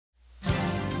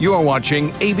You're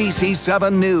watching ABC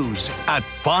 7 News at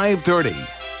 5:30.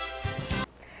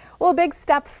 Well, a big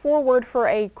step forward for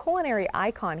a culinary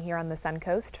icon here on the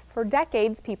Suncoast. For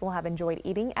decades, people have enjoyed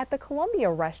eating at the Columbia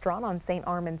restaurant on St.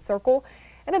 Armands Circle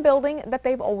in a building that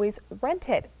they've always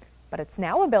rented. But it's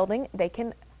now a building they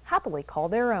can happily call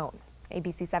their own.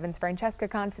 ABC 7's Francesca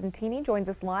Constantini joins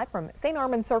us live from St.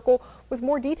 Armands Circle with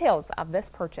more details of this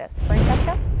purchase.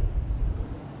 Francesca?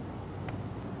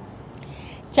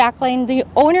 Jacqueline, the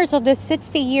owners of the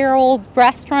 60-year-old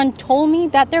restaurant told me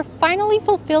that they're finally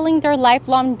fulfilling their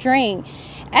lifelong dream,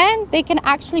 and they can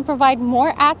actually provide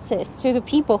more access to the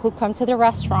people who come to the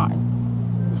restaurant.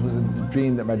 This was a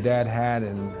dream that my dad had,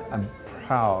 and I'm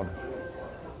proud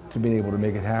to be able to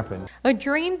make it happen. A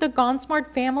dream the Gonzmart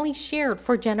family shared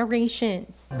for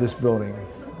generations. This building,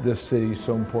 this city is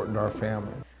so important to our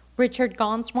family. Richard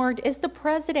Gonzmart is the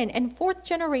president and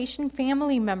fourth-generation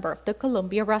family member of the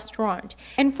Columbia restaurant.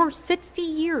 And for 60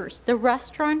 years, the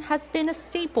restaurant has been a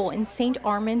staple in St.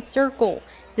 Armands Circle.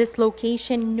 This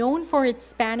location, known for its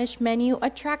Spanish menu,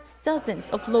 attracts dozens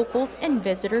of locals and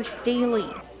visitors daily.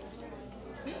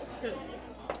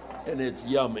 And it's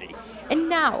yummy. And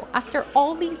now, after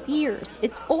all these years,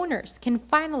 its owners can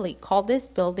finally call this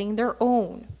building their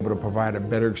own. Able to provide a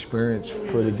better experience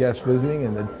for the guests visiting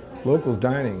and the locals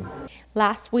dining.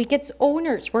 Last week, its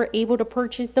owners were able to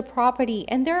purchase the property,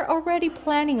 and they're already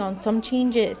planning on some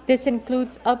changes. This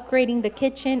includes upgrading the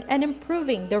kitchen and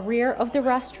improving the rear of the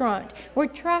restaurant, where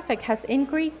traffic has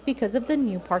increased because of the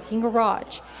new parking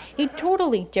garage. A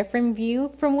totally different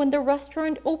view from when the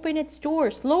restaurant opened its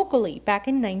doors locally back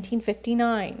in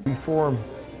 1959. Before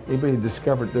anybody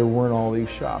discovered there weren't all these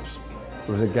shops.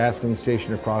 There was a gasoline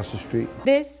station across the street.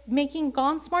 This making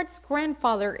Gonzmart's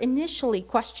grandfather initially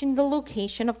question the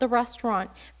location of the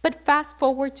restaurant. But fast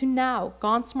forward to now,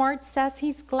 Gonzmart says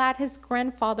he's glad his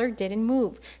grandfather didn't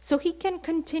move, so he can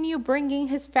continue bringing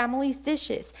his family's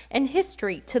dishes and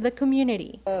history to the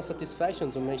community. Satisfaction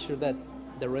to make sure that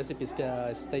the recipe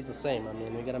stays the same. I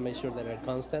mean, we gotta make sure that they're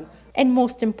constant. And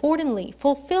most importantly,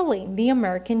 fulfilling the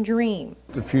American dream.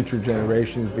 The future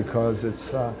generations, because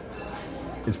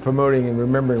it's promoting and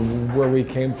remembering where we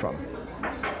came from.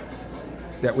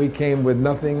 That we came with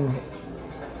nothing,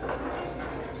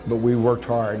 but we worked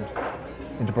hard,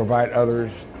 and to provide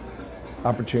others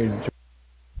opportunity to.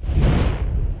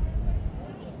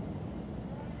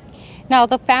 Now,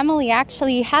 the family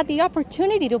actually had the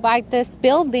opportunity to buy this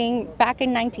building back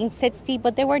in 1960,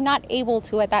 but they were not able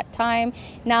to at that time.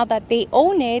 Now that they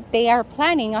own it, they are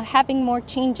planning on having more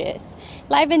changes.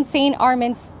 Live in St.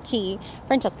 Armands Key,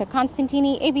 Francesca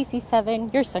Constantini, ABC 7,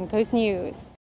 your Suncoast News.